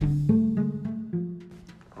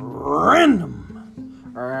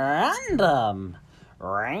Random.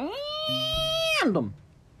 Random.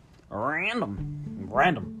 Random.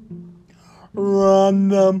 Random.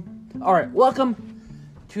 Random. Alright, welcome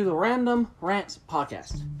to the Random Rants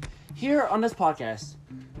Podcast. Here on this podcast,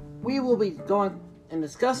 we will be going and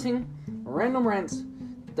discussing random rants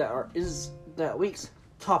is that week's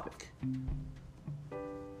topic.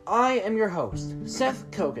 I am your host,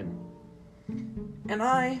 Seth Kogan, and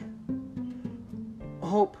I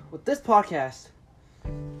hope with this podcast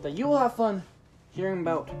that you will have fun hearing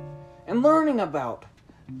about and learning about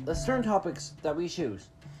the certain topics that we choose.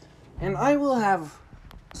 And I will have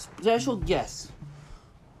special guests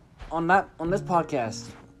on this podcast,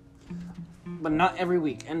 but not every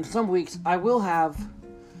week. And some weeks I will have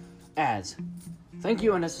ads. Thank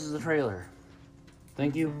you, and this is the trailer.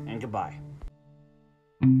 Thank you, and goodbye.